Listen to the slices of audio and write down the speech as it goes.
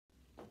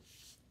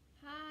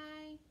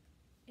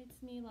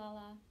me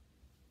Lala.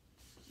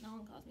 No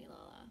one calls me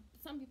Lala.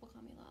 Some people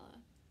call me Lala.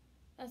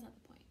 That's not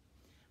the point.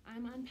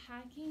 I'm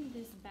unpacking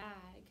this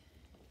bag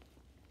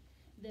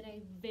that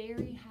I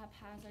very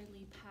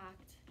haphazardly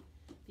packed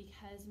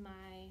because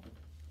my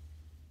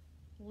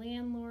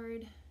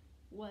landlord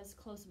was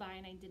close by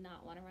and I did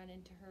not want to run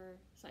into her.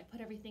 So I put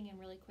everything in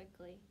really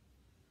quickly.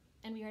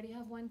 And we already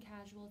have one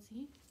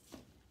casualty.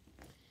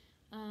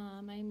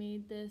 I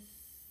made this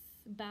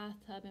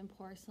bathtub in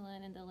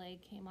porcelain and the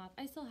leg came off.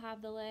 I still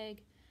have the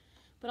leg,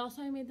 but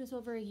also I made this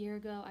over a year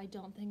ago. I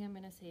don't think I'm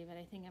gonna save it.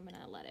 I think I'm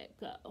gonna let it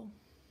go.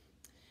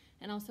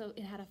 And also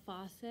it had a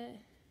faucet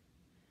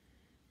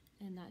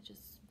and that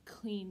just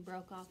clean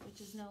broke off,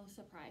 which is no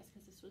surprise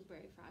because this was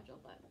very fragile,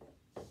 but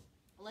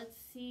let's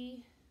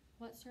see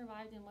what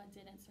survived and what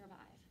didn't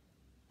survive,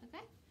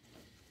 okay?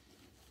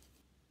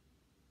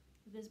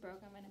 If this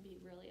broke, I'm gonna be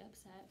really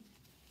upset.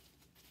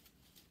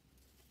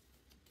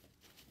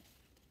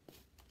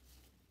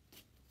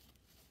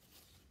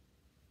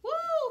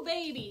 Woo,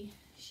 baby,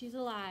 she's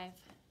alive.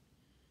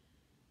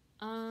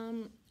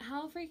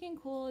 How freaking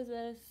cool is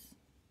this?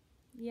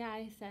 Yeah,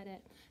 I said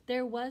it.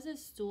 There was a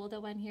stool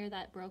that went here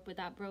that broke, but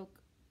that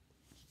broke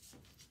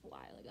a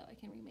while ago. I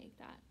can remake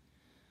that.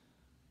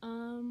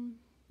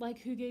 Like,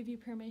 who gave you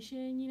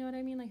permission? You know what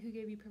I mean? Like, who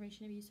gave you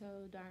permission to be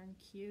so darn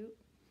cute?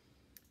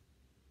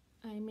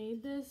 I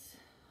made this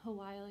a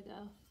while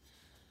ago.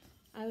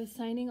 I was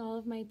signing all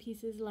of my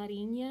pieces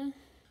Larinha,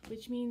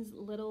 which means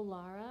little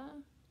Lara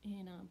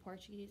in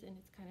Portuguese, and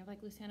it's kind of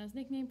like Luciano's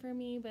nickname for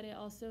me, but it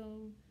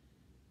also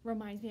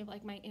reminds me of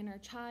like my inner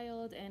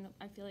child, and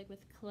I feel like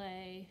with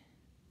clay,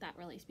 that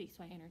really speaks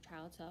to my inner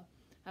child. So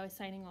I was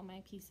signing all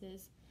my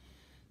pieces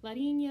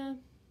Larinha,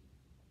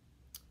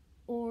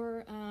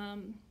 or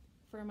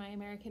for my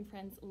American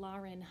friends,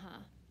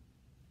 Larinha.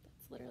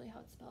 That's literally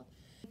how it's spelled.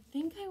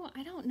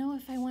 I don't know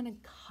if I want to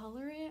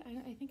color it.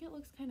 I think it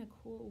looks kind of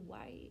cool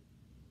white,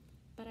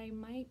 but I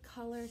might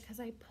color because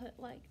I put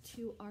like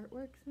 2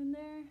 artworks in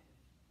there.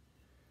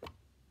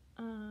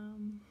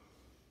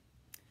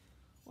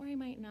 Or I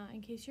might not,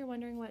 in case you're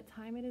wondering what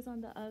time it is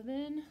on the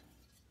oven.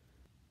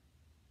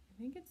 I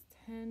think it's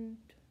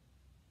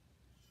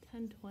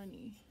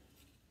 10:20.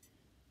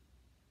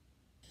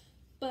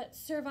 But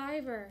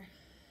Survivor.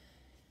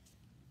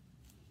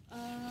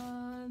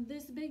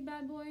 This big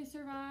bad boy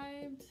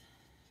survived.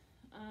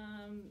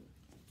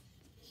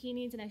 He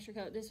needs an extra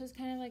coat. This was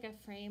kind of like a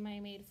frame I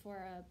made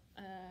for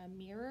a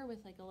mirror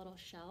with like a little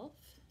shelf.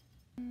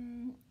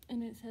 And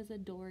it says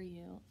adore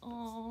you.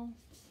 Oh,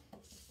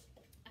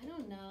 I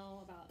don't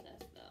know about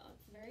this though.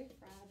 It's very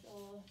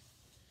fragile,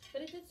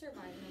 but it did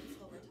survive, and that's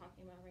what we're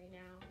talking about right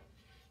now.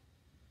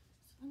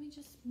 So let me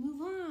just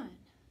move on.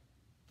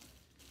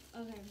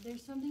 Okay,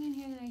 there's something in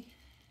here that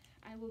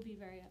I will be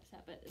very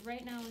upset, but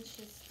right now it's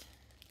just,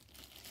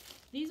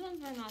 these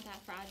ones were not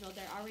that fragile.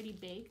 They're already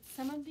baked.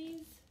 Some of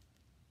these,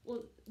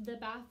 well, the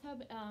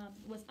bathtub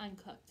was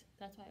uncooked.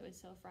 That's why it was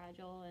so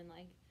fragile, and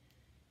like,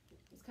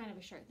 it's kind of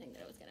a sure thing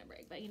that it was gonna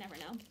break, but you never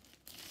know.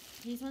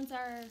 These ones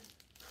are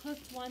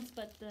cooked once,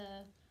 but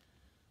the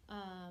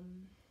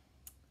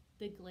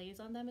glaze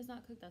on them is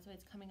not cooked. That's why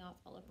it's coming off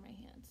all over my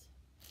hands.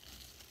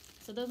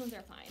 So those ones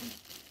are fine.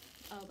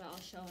 Oh, but I'll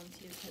show them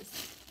too, because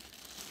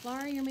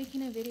Laura, you're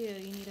making a video.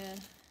 You need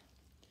to.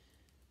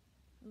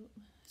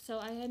 So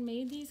I had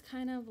made these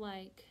kind of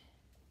like,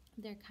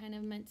 they're kind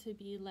of meant to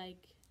be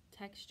like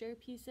texture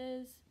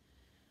pieces,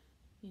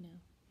 you know.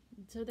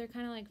 So they're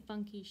kind of like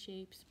funky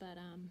shapes, but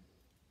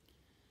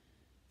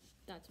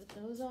that's what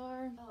those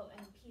are. Oh,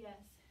 and P.S.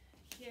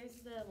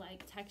 Here's the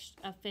like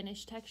a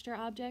finished texture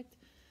object.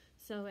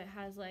 So it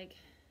has like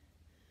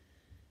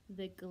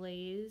the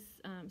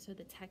glaze, so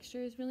the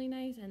texture is really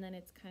nice, and then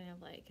it's kind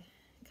of like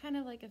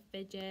a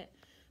fidget,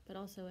 but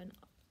also an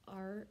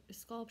art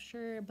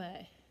sculpture.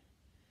 But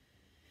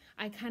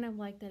I kind of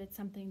like that it's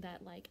something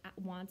that like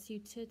wants you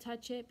to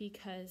touch it,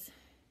 because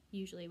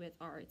usually with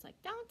art it's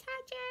like, don't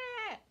touch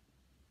it,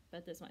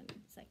 but this one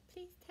it's like,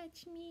 please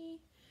touch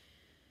me.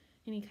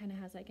 And he kind of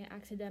has like an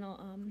accidental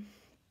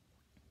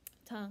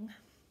tongue.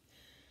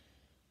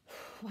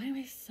 Why am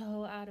I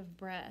so out of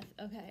breath?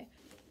 Okay,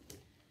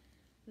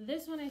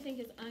 this one I think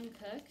is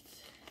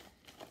uncooked.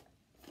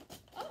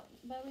 Oh,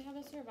 but we have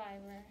a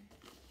survivor.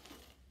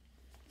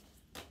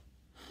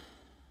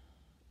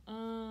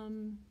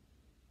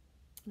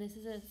 This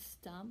is a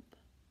stump.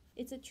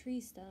 It's a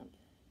tree stump,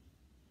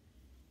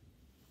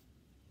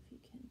 if you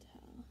can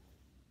tell.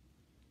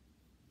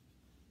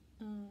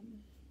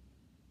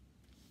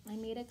 I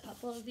made a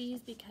couple of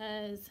these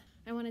because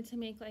I wanted to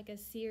make like a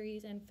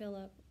series and fill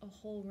up a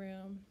whole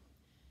room.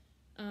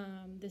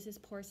 This is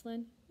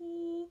porcelain.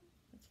 Ooh,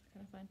 that's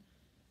kind of fun.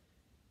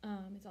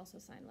 It's also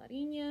signed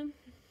Larinha.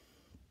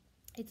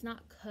 It's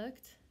not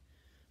cooked,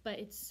 but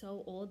it's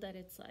so old that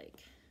it's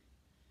like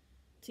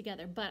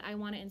together. But I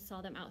want to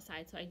install them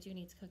outside, so I do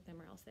need to cook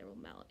them or else they will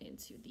melt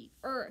into the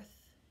earth,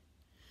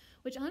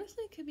 which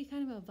honestly could be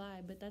kind of a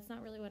vibe, but that's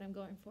not really what I'm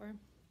going for.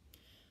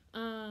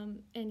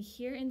 And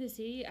here in the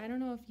city, I don't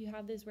know if you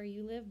have this where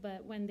you live,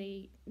 but when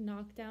they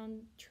knock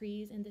down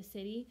trees in the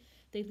city,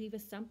 they leave a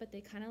stump, but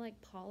they kind of like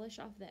polish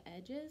off the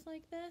edges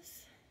like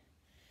this.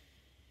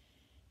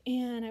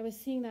 And I was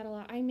seeing that a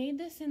lot. I made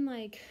this in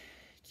like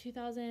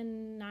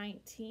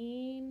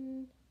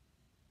 2019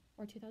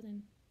 or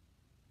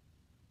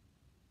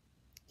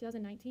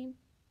 2019.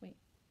 Wait,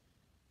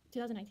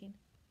 2019.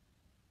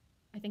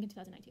 I think in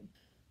 2019.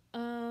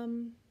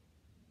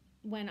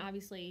 When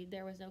obviously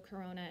there was no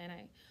corona, and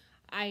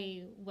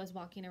I was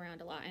walking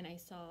around a lot, and I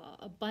saw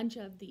a bunch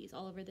of these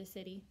all over the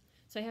city.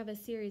 So I have a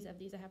series of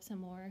these. I have some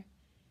more.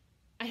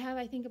 I have,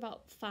 I think,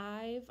 about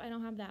 5. I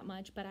don't have that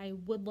much, but I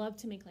would love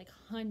to make like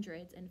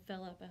hundreds and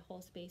fill up a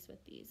whole space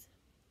with these.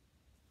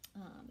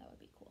 That would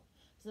be cool.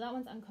 So that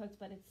one's uncooked,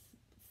 but it's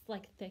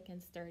like thick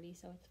and sturdy,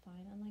 so it's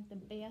fine. Unlike the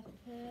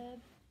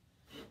bathtub.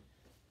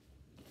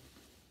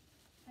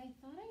 I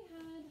thought I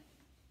had,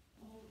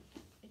 oh,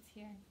 it's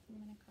here. I'm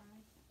gonna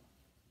cry.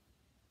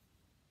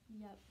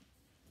 Yep.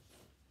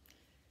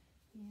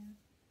 Yeah.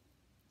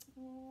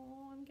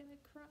 Oh, I'm gonna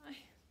cry.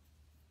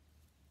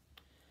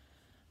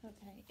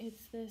 Okay,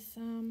 it's this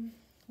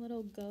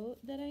little goat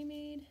that I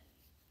made.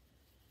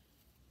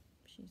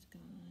 She's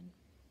gone.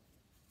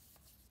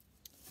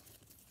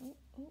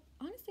 Oh,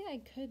 honestly, I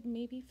could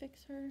maybe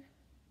fix her.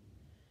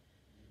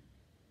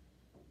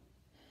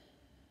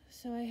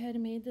 So I had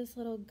made this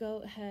little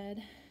goat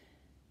head.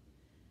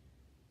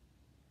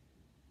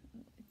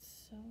 Oh, it's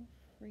so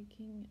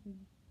freaking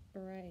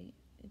bright.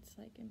 It's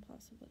like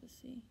impossible to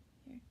see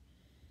here.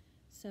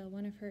 So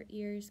one of her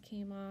ears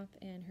came off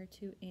and her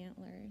 2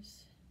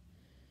 antlers.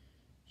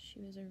 She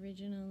was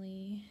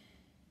originally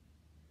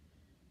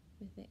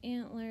with the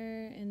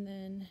antler and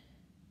then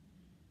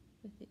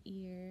with the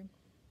ear.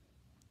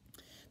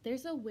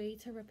 There's a way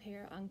to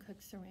repair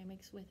uncooked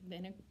ceramics with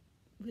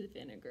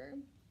vinegar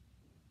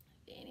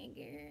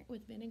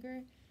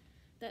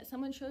that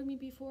someone showed me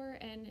before,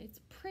 and it's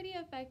pretty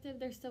effective.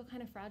 They're still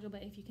kind of fragile,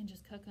 but if you can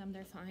just cook them,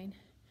 they're fine.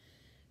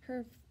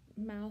 Her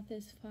mouth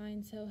is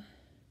fine, so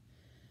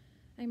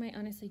I might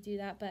honestly do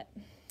that, but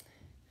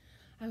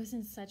I was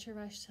in such a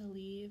rush to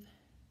leave.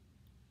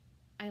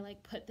 I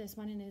like put this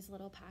one in his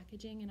little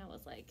packaging, and I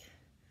was like,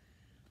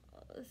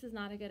 oh, this is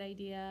not a good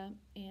idea.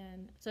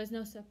 And so it's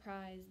no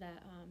surprise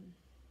that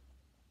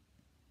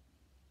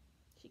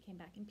she came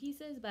back in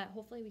pieces, but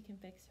hopefully we can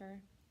fix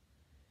her.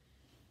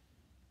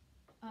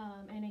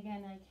 And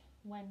again, like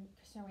when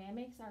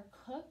ceramics are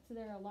cooked,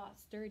 they're a lot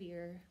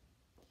sturdier,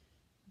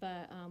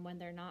 but when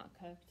they're not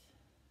cooked,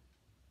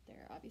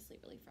 they're obviously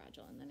really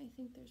fragile. And then I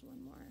think there's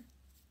one more,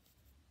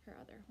 her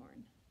other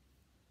horn.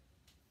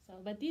 So,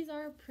 but these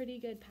are pretty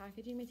good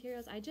packaging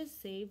materials. I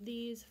just saved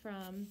these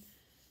from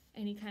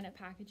any kind of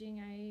packaging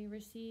I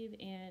receive,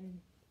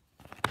 and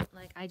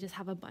like I just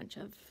have a bunch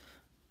of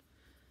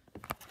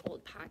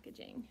old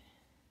packaging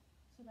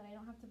so that I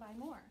don't have to buy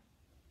more.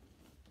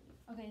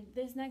 Okay,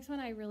 this next one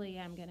I really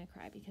am gonna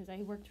cry because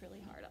I worked really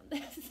hard on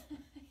this.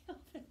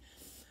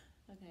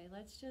 Okay,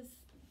 let's just,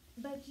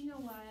 but you know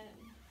what?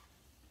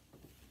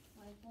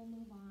 Like, we'll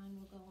move on,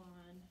 we'll go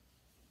on.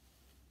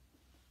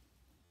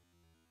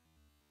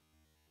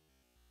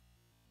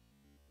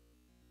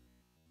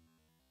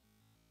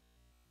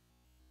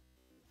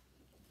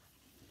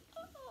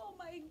 Oh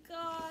my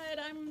God,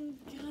 I'm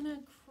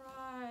gonna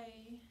cry.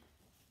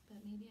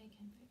 But maybe I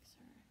can fix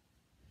her.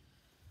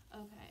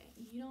 Okay,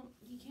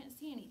 you can't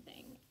see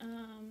anything.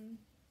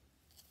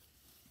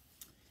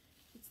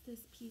 It's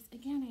this piece.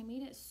 Again, I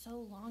made it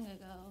so long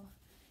ago,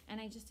 and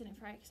I just didn't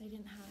fry it because I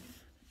didn't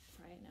have,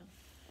 fry it now.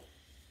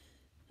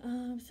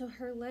 So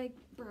her leg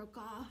broke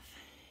off,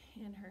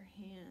 and her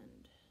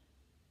hand.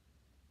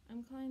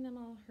 I'm calling them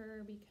all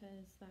her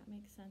because that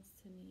makes sense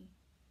to me.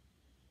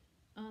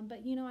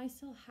 But you know, I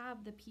still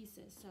have the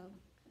pieces, so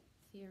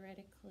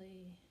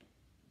theoretically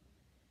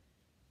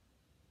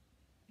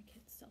I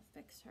could still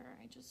fix her.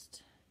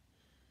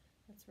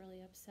 That's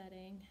really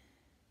upsetting.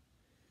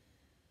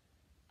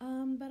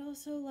 But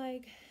also,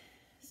 like,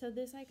 so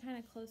this I kind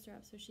of closed her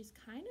up, so she's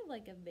kind of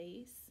like a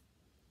vase,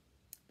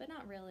 but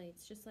not really.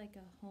 It's just like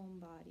a home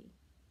body.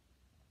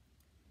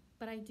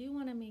 But I do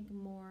want to make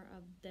more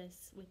of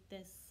this with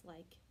this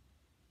like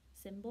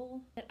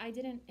symbol that I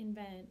didn't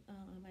invent.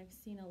 I've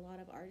seen a lot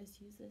of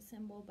artists use this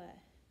symbol, but,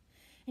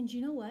 and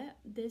you know what?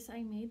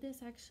 I made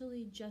this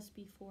actually just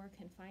before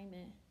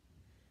confinement.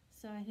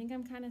 So I think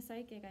I'm kind of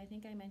psychic. I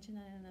think I mentioned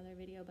that in another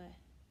video, but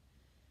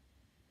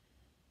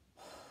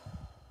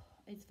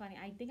it's funny.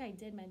 I think I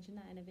did mention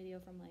that in a video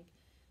from like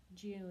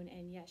June,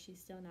 and yes, she's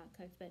still not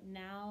cooked, but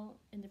now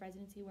in the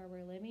residency where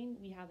we're living,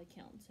 we have a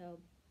kiln. So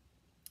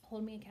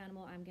hold me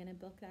accountable. I'm gonna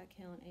book that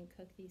kiln and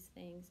cook these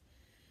things,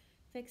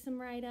 fix them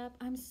right up.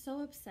 I'm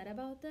so upset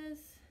about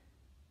this,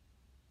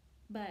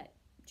 but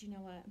do you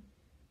know what?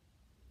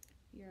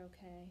 You're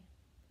okay.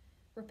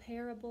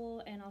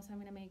 Repairable, and also I'm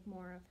gonna make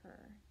more of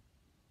her.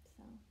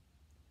 So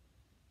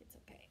it's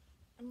okay.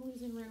 I'm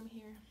losing room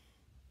here.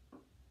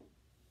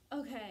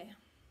 Okay.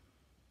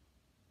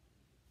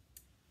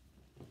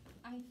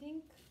 I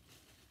think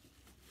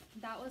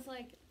that was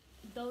like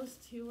those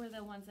two were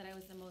the ones that I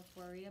was the most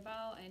worried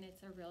about, and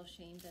it's a real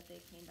shame that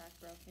they came back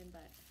broken.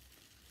 But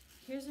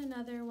here's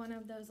another one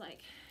of those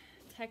like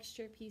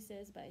texture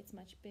pieces, but it's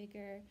much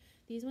bigger.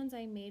 These ones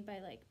I made by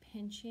like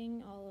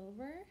pinching all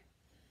over,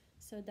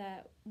 so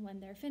that when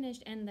they're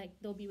finished, and like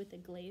they'll be with the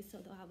glaze, so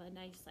they'll have a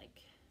nice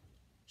like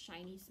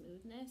shiny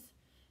smoothness.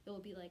 It will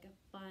be like a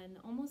fun,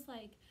 almost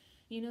like,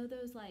 you know,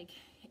 those like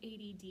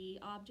ADD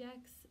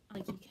objects,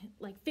 like you can,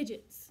 like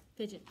fidgets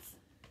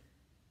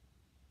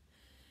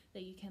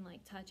that you can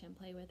like touch and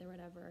play with or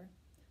whatever.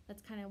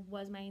 That's kind of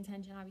was my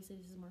intention. Obviously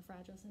this is more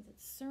fragile since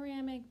it's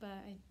ceramic,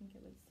 but I think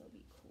it would still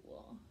be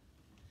cool.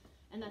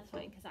 And that's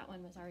fine because that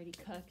one was already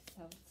cooked,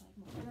 so it's like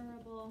more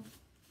durable.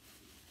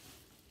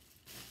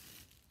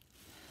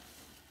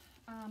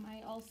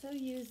 I also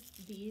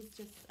used these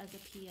just as a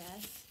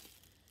PS.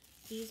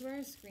 These were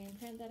a screen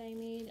print that I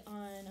made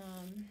on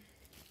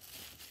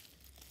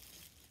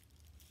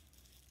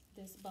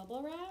this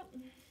bubble wrap.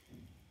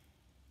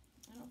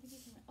 I don't think you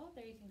can, oh,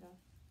 there you can go.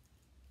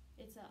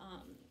 It's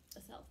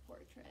a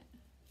self-portrait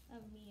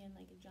of me in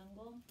like a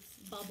jungle.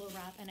 It's bubble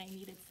wrap, and I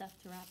needed stuff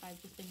to wrap.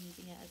 I've just been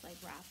using it as like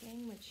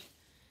wrapping, which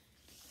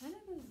kind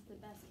of is the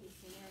best case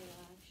scenario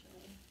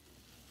actually.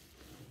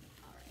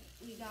 All right,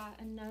 we got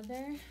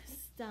another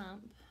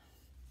stump.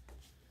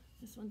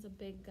 This one's a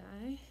big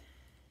guy.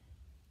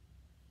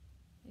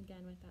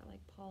 Again with that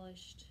like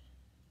polished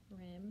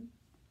rim.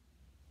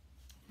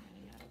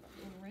 Running out of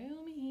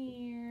room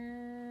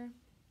here.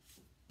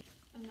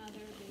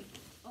 Another big,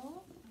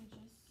 oh, it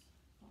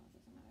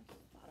doesn't matter at the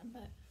bottom,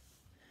 but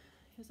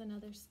here's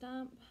another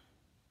stump.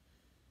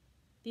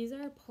 These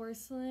are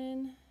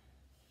porcelain,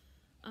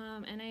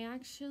 and I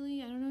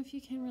don't know if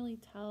you can really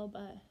tell,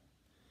 but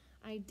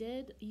I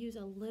did use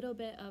a little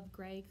bit of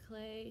gray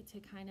clay to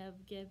kind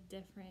of give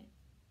different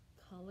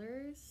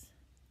colors,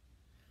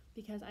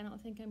 because I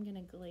don't think I'm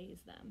gonna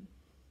glaze them,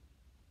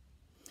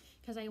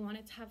 because I want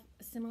it to have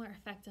a similar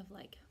effect of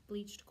like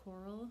bleached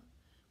coral,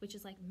 which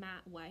is like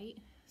matte white.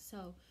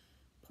 So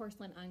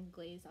porcelain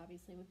unglazed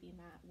obviously would be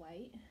matte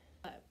white,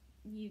 but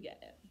you get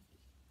it.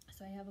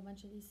 So I have a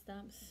bunch of these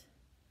stumps.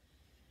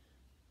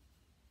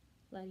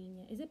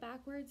 Is it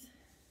backwards?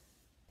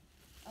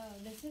 Oh,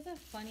 this is a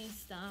funny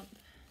stump.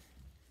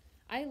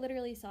 I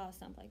literally saw a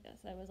stump like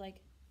this. I was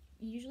like,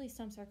 usually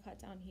stumps are cut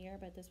down here,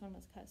 but this one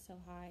was cut so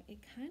high. It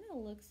kind of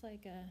looks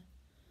like a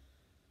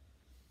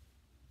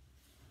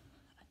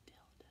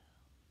dildo,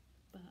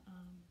 but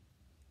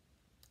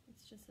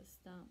it's just a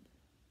stump.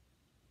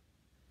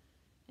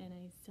 And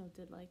I still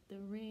did like the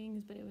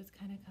rings, but it was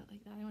kind of cut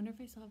like that. I wonder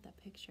if I still have that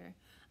picture.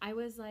 I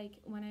was like,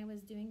 when I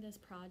was doing this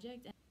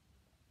project,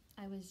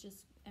 I was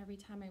just, every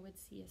time I would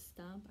see a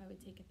stump, I would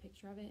take a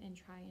picture of it and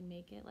try and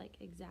make it like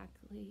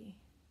exactly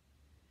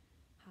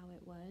how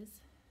it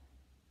was.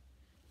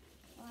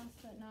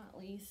 Last but not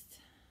least,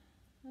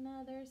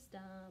 another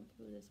stump.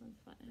 Ooh, this one's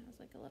fun. It has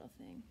like a little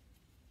thing.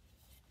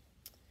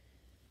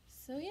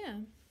 So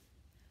yeah,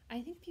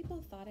 I think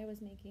people thought I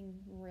was making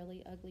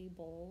really ugly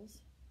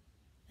bowls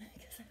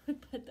because I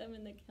would put them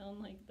in the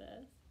kiln like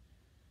this,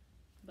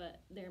 but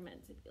they're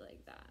meant to be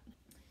like that.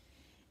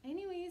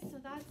 Anyways, so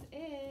that's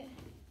it.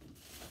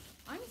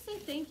 I'm gonna say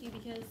thank you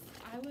because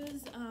I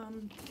was,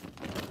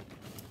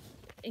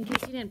 in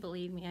case you didn't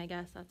believe me, I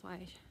guess that's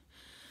why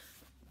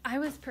I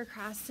was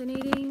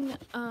procrastinating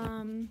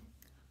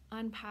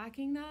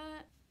unpacking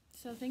that.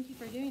 So thank you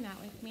for doing that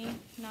with me.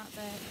 Not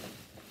that,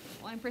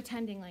 well, I'm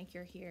pretending like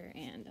you're here,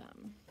 and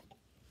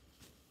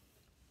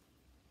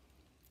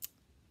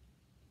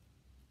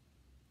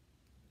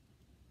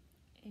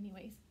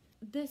anyways,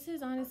 this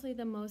is honestly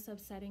the most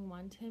upsetting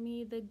one to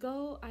me. The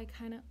goat, I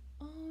kind of,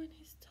 oh, and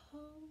his toes.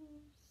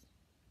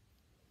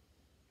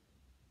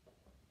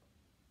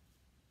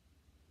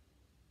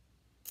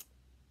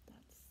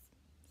 That's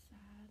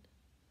sad.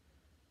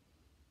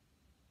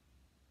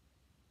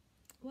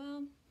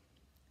 Well,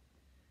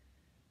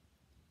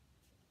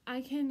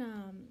 I can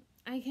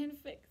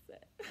fix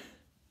it.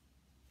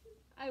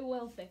 I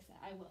will fix it.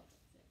 I will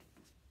fix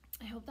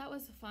it. I hope that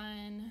was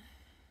fun.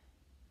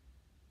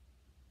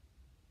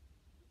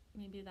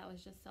 Maybe that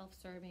was just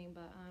self-serving,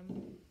 but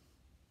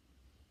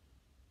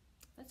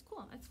that's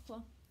cool. That's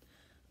cool.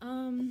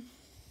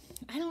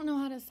 I don't know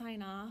how to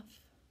sign off.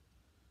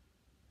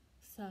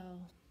 So,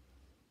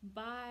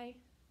 bye.